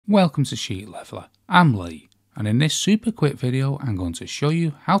Welcome to Sheet Leveler. I'm Lee, and in this super quick video I'm going to show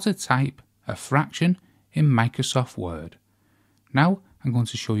you how to type a fraction in Microsoft Word. Now I'm going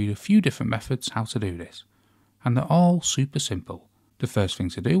to show you a few different methods how to do this, and they're all super simple. The first thing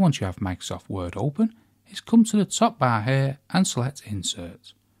to do once you have Microsoft Word open is come to the top bar here and select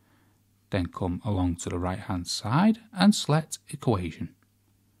Insert. Then come along to the right hand side and select Equation.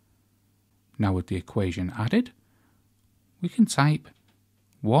 Now with the equation added, we can type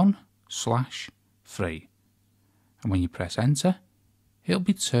 1/3, and when you press enter it'll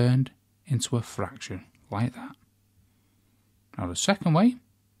be turned into a fraction like that. Now the second way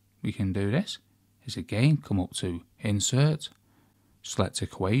we can do this is again come up to Insert, select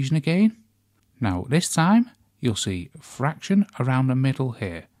Equation again. Now this time you'll see fraction around the middle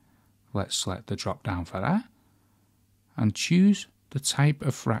here. Let's select the drop down for that and choose the type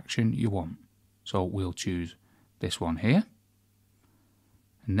of fraction you want. So we'll choose this one here.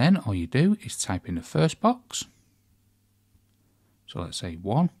 And then all you do is type in the first box. So let's say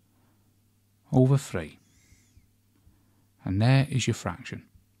 1/3. And there is your fraction.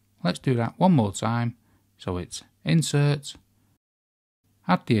 Let's do that one more time. So it's Insert,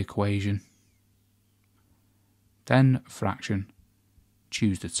 add the equation, then fraction,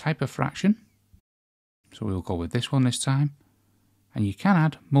 choose the type of fraction. So we'll go with this one this time. And you can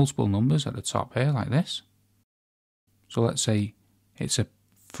add multiple numbers at the top here like this. So let's say it's a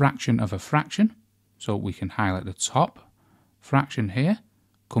fraction of a fraction, so we can highlight the top fraction here,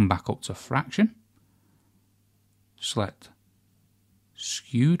 come back up to fraction, select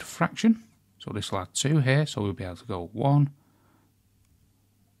skewed fraction, so this will add 2 here, so we'll be able to go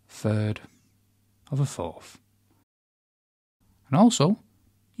 1/3 of a fourth. And also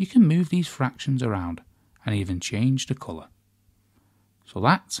you can move these fractions around and even change the colour. So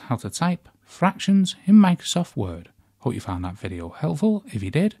that's how to type fractions in Microsoft Word. Hope you found that video helpful. If you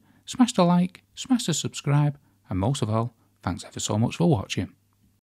did, smash the like, smash the subscribe, and most of all, thanks ever so much for watching.